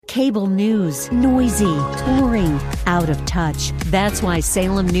Cable news, noisy, boring, out of touch. That's why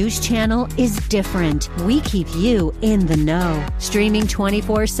Salem News Channel is different. We keep you in the know. Streaming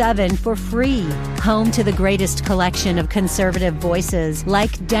 24/7 for free. Home to the greatest collection of conservative voices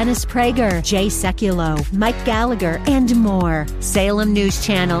like Dennis Prager, Jay Sekulow, Mike Gallagher, and more. Salem News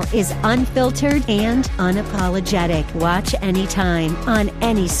Channel is unfiltered and unapologetic. Watch anytime, on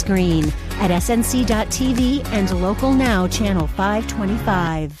any screen, at snc.tv and Local Now Channel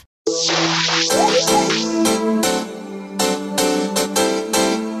 525.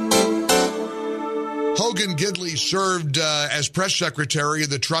 Hogan Gidley served as press secretary of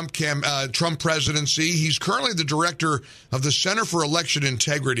the Trump presidency. He's currently the director of the Center for Election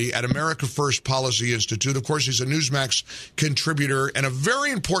Integrity at America First Policy Institute. Of course, he's a Newsmax contributor and a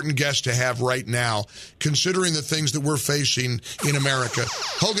very important guest to have right now, considering the things that we're facing in America.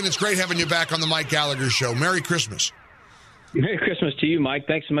 Hogan, it's great having you back on the Mike Gallagher Show. Merry Christmas. Merry Christmas to you, Mike.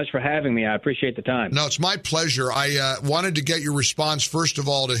 Thanks so much for having me. I appreciate the time. No, it's my pleasure. I wanted to get your response, first of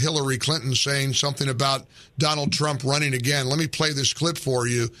all, to Hillary Clinton saying something about Donald Trump running again. Let me play this clip for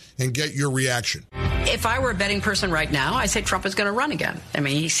you and get your reaction. If I were a betting person right now, I'd say Trump is going to run again. I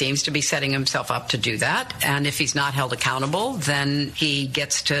mean, he seems to be setting himself up to do that. And if he's not held accountable, then he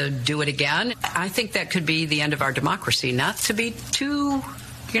gets to do it again. I think that could be the end of our democracy. Not to be too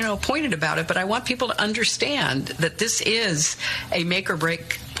pointed about it, but I want people to understand that this is a make or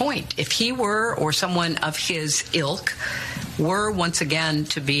break point. If he were, or someone of his ilk, were once again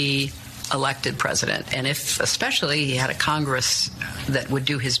to be elected president, and if especially he had a Congress that would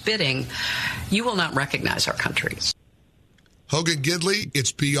do his bidding, you will not recognize our country. Hogan Gidley,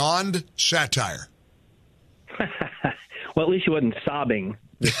 it's beyond satire. Well, at least she wasn't sobbing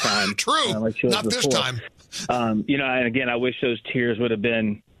this time. True. Like she was not before. This time. And again, I wish those tears would have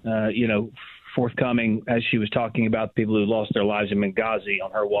been, forthcoming as she was talking about people who lost their lives in Benghazi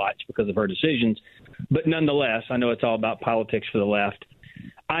on her watch because of her decisions. But nonetheless, I know it's all about politics for the left.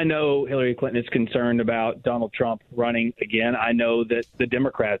 I know Hillary Clinton is concerned about Donald Trump running again. I know that the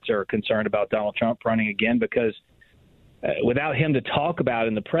Democrats are concerned about Donald Trump running again because without him to talk about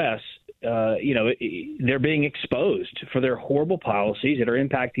in the press, they're being exposed for their horrible policies that are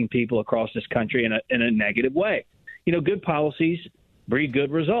impacting people across this country in a negative way. Good policies breed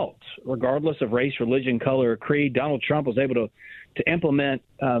good results, regardless of race, religion, color, or creed. Donald Trump was able to implement,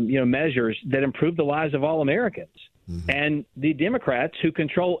 measures that improve the lives of all Americans. Mm-hmm. And the Democrats, who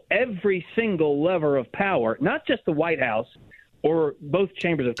control every single lever of power, not just the White House or both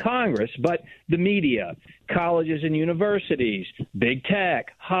chambers of Congress, but the media, colleges and universities, big tech,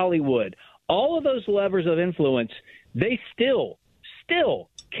 Hollywood, all of those levers of influence, they still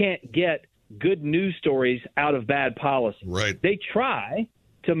can't get good news stories out of bad policy. Right. They try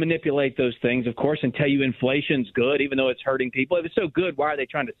to manipulate those things, of course, and tell you inflation's good, even though it's hurting people. If it's so good, why are they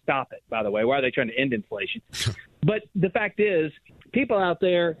trying to stop it, by the way? Why are they trying to end inflation? But the fact is, people out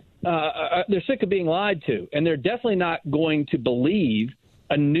there, they're sick of being lied to, and they're definitely not going to believe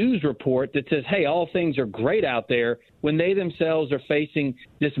a news report that says, hey, all things are great out there, when they themselves are facing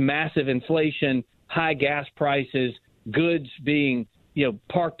this massive inflation, high gas prices, goods being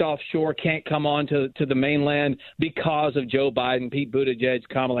parked offshore, can't come on to the mainland because of Joe Biden, Pete Buttigieg,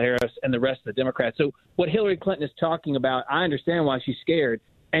 Kamala Harris, and the rest of the Democrats. So what Hillary Clinton is talking about, I understand why she's scared,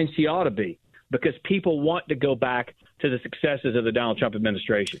 and she ought to be, because people want to go back to the successes of the Donald Trump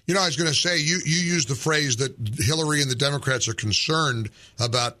administration. I was going to say, you used the phrase that Hillary and the Democrats are concerned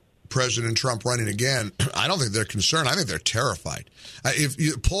about President Trump running again. I don't think they're concerned. I think they're terrified.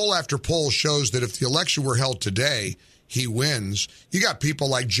 Poll after poll shows that if the election were held today, he wins. You got people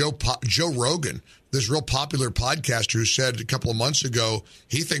like Joe Rogan, this real popular podcaster, who said a couple of months ago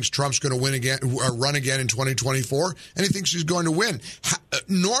he thinks Trump's going to run again in 2024, and he thinks he's going to win.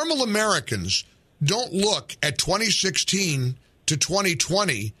 Normal Americans don't look at 2016 to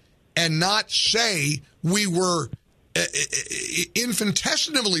 2020 and not say we were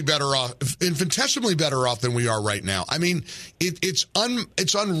infinitesimally better off than we are right now. I mean, it's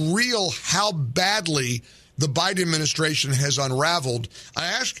unreal how badly the Biden administration has unraveled. I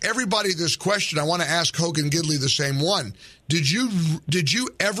ask everybody this question. I want to ask Hogan Gidley the same one. Did you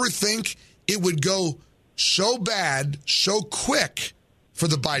ever think it would go so bad, so quick for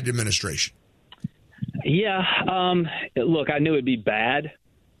the Biden administration? Yeah. Look, I knew it'd be bad,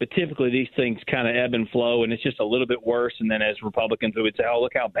 but typically these things kind of ebb and flow, and it's just a little bit worse. And then as Republicans, we would say, oh,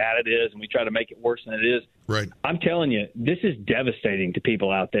 look how bad it is, and we try to make it worse than it is. Right. I'm telling you, this is devastating to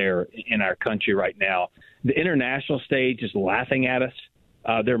people out there in our country right now. The international stage is laughing at us.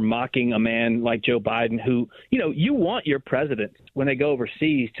 They're mocking a man like Joe Biden who, you want your presidents when they go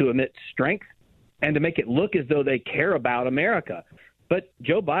overseas to emit strength and to make it look as though they care about America. But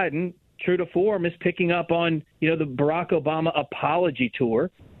Joe Biden, true to form, is picking up on, the Barack Obama apology tour,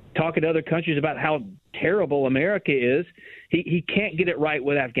 talking to other countries about how terrible America is. He can't get it right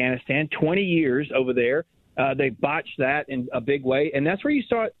with Afghanistan. 20 years over there. They botched that in a big way. And that's where you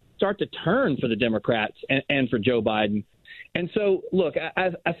start to turn for the Democrats and for Joe Biden. And so, look,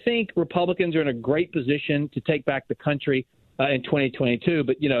 I think Republicans are in a great position to take back the country in 2022.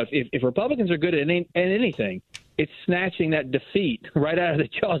 But, if Republicans are good at anything, it's snatching that defeat right out of the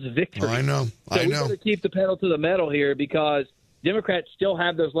jaws of victory. I know. So we got to keep the pedal to the metal here, because Democrats still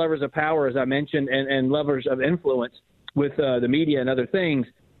have those levers of power, as I mentioned, and levers of influence with the media and other things.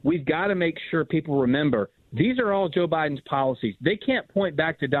 We've got to make sure people remember these are all Joe Biden's policies. They can't point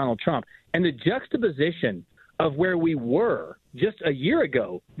back to Donald Trump. And the juxtaposition of where we were just a year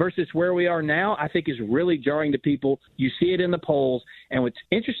ago versus where we are now, I think is really jarring to people. You see it in the polls. And what's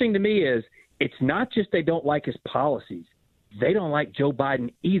interesting to me is it's not just they don't like his policies. They don't like Joe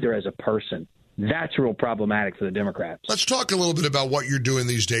Biden either as a person. That's real problematic for the Democrats. Let's talk a little bit about what you're doing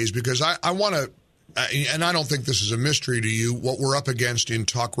these days, because I want to, and I don't think this is a mystery to you, what we're up against in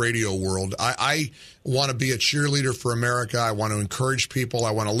talk radio world. I want to be a cheerleader for America. I want to encourage people.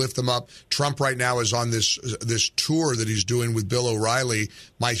 I want to lift them up. Trump right now is on this tour that he's doing with Bill O'Reilly.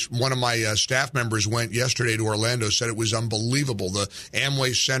 One of my staff members went yesterday to Orlando, said it was unbelievable. The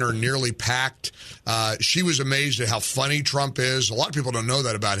Amway Center nearly packed. She was amazed at how funny Trump is. A lot of people don't know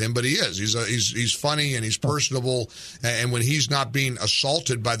that about him, but he is. He's funny and he's personable. And when he's not being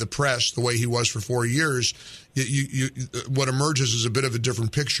assaulted by the press the way he was for 4 years, what emerges is a bit of a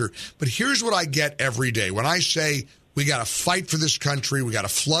different picture. But here's what I get every day. When I say we got to fight for this country, we got to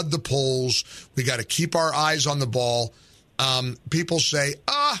flood the polls, we got to keep our eyes on the ball, people say,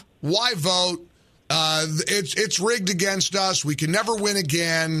 why vote? It's rigged against us. We can never win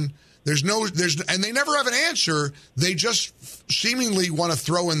again. And they never have an answer. They just seemingly want to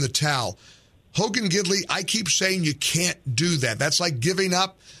throw in the towel. Hogan, Gidley, I keep saying you can't do that. That's like giving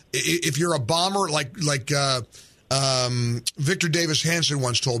up. If you're a bomber, like Victor Davis Hanson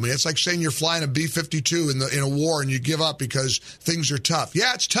once told me, it's like saying you're flying a B-52 in a war and you give up because things are tough.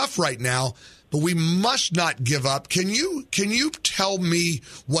 Yeah, it's tough right now, but we must not give up. Can you tell me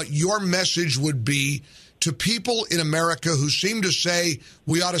what your message would be to people in America who seem to say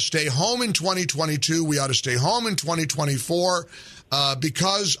we ought to stay home in 2022, we ought to stay home in 2024?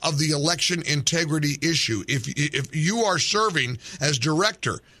 Because of the election integrity issue. If you are serving as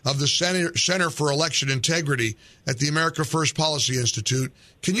director of the Center for Election Integrity at the America First Policy Institute,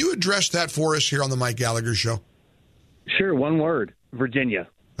 can you address that for us here on the Mike Gallagher Show? Sure. One word: Virginia.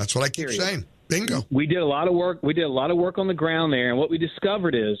 That's what I keep saying. Bingo. We did a lot of work. We did a lot of work on the ground there, and what we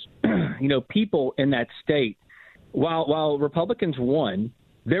discovered is, people in that state, while Republicans won,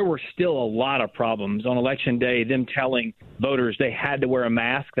 there were still a lot of problems on Election Day, them telling voters they had to wear a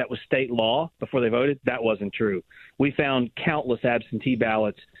mask. That was state law before they voted. That wasn't true. We found countless absentee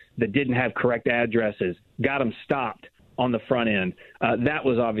ballots that didn't have correct addresses, got them stopped on the front end. That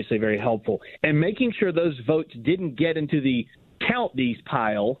was obviously very helpful. And making sure those votes didn't get into the count these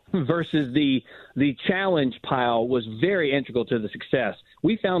pile versus the challenge pile was very integral to the success.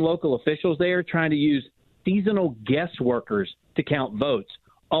 We found local officials there trying to use seasonal guest workers to count votes.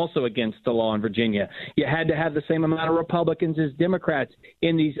 Also against the law in Virginia. You had to have the same amount of Republicans as Democrats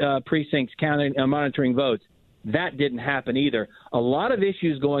in these precincts counting, monitoring votes. That didn't happen either. A lot of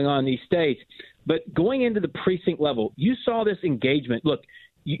issues going on in these states. But going into the precinct level, you saw this engagement. Look,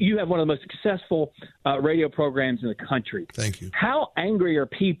 you have one of the most successful radio programs in the country. Thank you. How angry are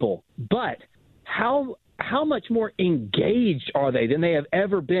people? But how much more engaged are they than they have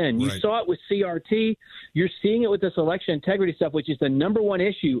ever been? You saw it with CRT. You're seeing it with this election integrity stuff, which is the number one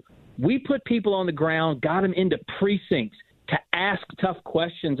issue. We put people on the ground, got them into precincts to ask tough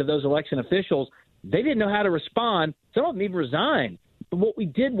questions of those election officials. They didn't know how to respond. Some of them even resigned. But what we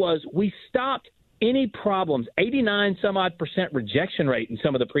did was we stopped any problems, 89-some-odd% rejection rate in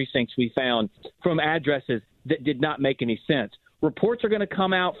some of the precincts we found from addresses that did not make any sense. Reports are going to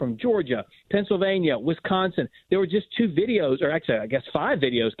come out from Georgia, Pennsylvania, Wisconsin. There were just 2 videos, or actually, I guess 5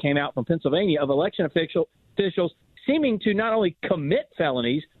 videos came out from Pennsylvania of election officials seeming to not only commit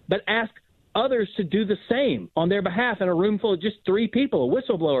felonies, but ask others to do the same on their behalf in a room full of just 3 people. A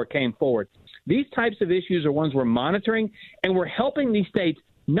whistleblower came forward. These types of issues are ones we're monitoring, and we're helping these states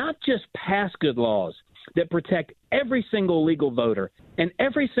not just pass good laws that protect every single legal voter and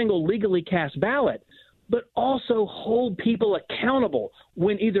every single legally cast ballot, but also hold people accountable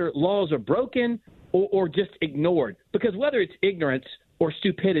when either laws are broken or just ignored. Because whether it's ignorance or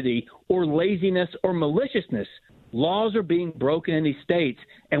stupidity or laziness or maliciousness, Laws are being broken in these states,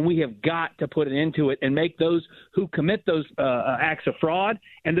 and we have got to put an end to it and make those who commit those acts of fraud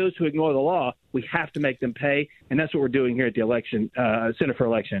and those who ignore the law, we have to make them pay, and that's what we're doing here at the Center for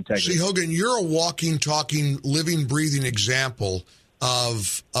Election Integrity. See, Hogan, you're a walking, talking, living, breathing example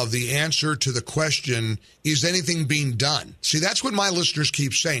of the answer to the question, is anything being done? See, that's what my listeners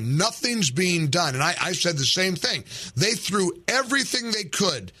keep saying. Nothing's being done. And I said the same thing. They threw everything they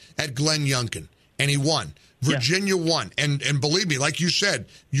could at Glenn Youngkin, and he won. Virginia won. And believe me, like you said,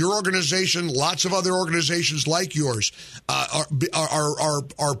 your organization, lots of other organizations like yours are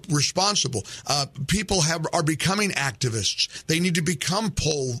responsible. People are becoming activists. They need to become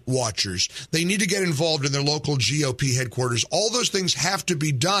poll watchers. They need to get involved in their local GOP headquarters. All those things have to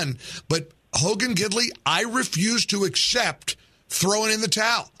be done. But Hogan, Gidley, I refuse to accept throwing in the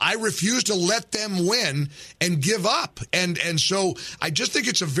towel. I refuse to let them win and give up. And so I just think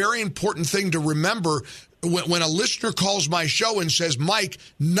it's a very important thing to remember when a listener calls my show and says, Mike,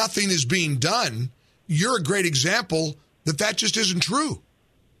 nothing is being done. You're a great example that just isn't true.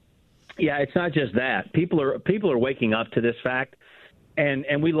 Yeah, it's not just that. People are waking up to this fact.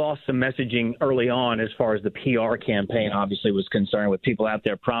 And we lost some messaging early on as far as the PR campaign obviously was concerned, with people out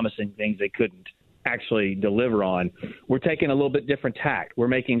there promising things they couldn't actually deliver on. We're taking a little bit different tack. We're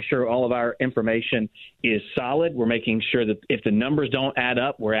making sure all of our information is solid. We're making sure that if the numbers don't add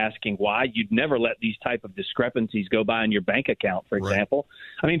up, we're asking why. You'd never let these type of discrepancies go by on your bank account, for example.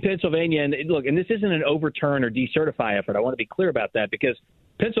 Right. I mean, Pennsylvania, and look, and this isn't an overturn or decertify effort. I want to be clear about that, because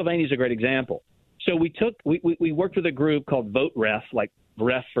Pennsylvania is a great example. So we worked with a group called Vote Ref, like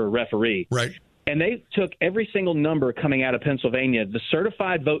ref for referee. Right. And they took every single number coming out of Pennsylvania, the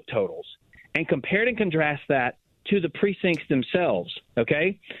certified vote totals, and compared and contrast that to the precincts themselves,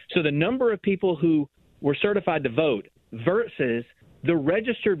 okay? So the number of people who were certified to vote versus the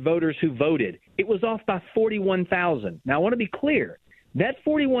registered voters who voted, it was off by 41,000. Now, I want to be clear. That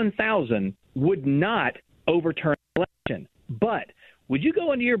 41,000 would not overturn the election. But would you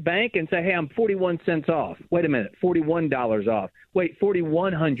go into your bank and say, hey, I'm 41 cents off? Wait a minute, $41 off. Wait,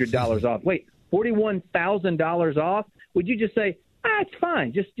 $4,100 off. Wait, $41,000 off? Would you just say, it's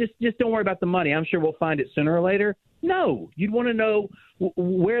fine. Just don't worry about the money. I'm sure we'll find it sooner or later. No, you'd want to know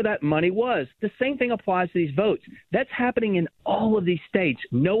where that money was. The same thing applies to these votes. That's happening in all of these states.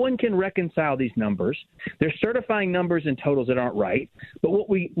 No one can reconcile these numbers. They're certifying numbers and totals that aren't right. But what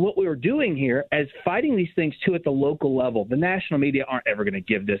we are doing here is fighting these things too at the local level. The national media aren't ever going to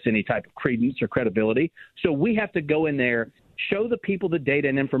give this any type of credence or credibility. So we have to go in there, show the people the data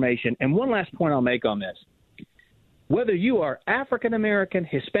and information. And one last point I'll make on this. Whether you are African American,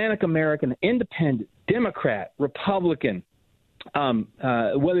 Hispanic American, Independent, Democrat, Republican,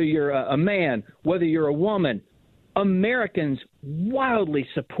 whether you're a man, whether you're a woman, Americans wildly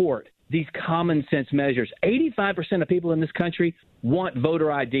support these common sense measures. 85% of people in this country want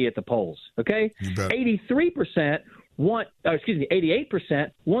voter ID at the polls. Okay, 88% want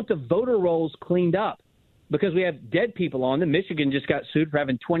the voter rolls cleaned up, because we have dead people on them. Michigan just got sued for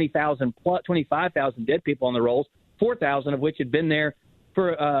having 25,000 dead people on the rolls. 4,000 of which had been there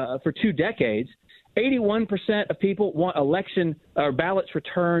for 2 decades. 81% of people want election or ballots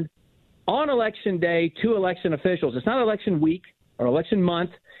returned on election day to election officials. It's not election week or election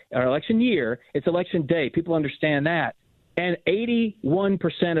month or election year. It's election day. People understand that. And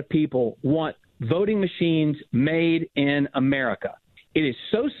 81% of people want voting machines made in America. It is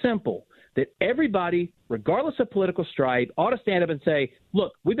so simple that everybody, regardless of political stripe, ought to stand up and say,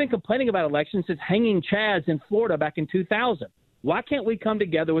 look, we've been complaining about elections since hanging chads in Florida back in 2000. Why can't we come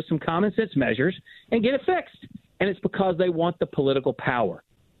together with some common sense measures and get it fixed? And it's because they want the political power.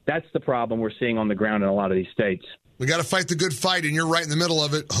 That's the problem we're seeing on the ground in a lot of these states. We got to fight the good fight, and you're right in the middle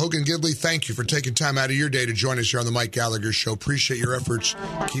of it. Hogan Gidley, thank you for taking time out of your day to join us here on the Mike Gallagher Show. Appreciate your efforts.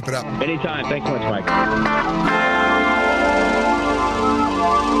 Keep it up. Anytime. Thanks so much, Mike.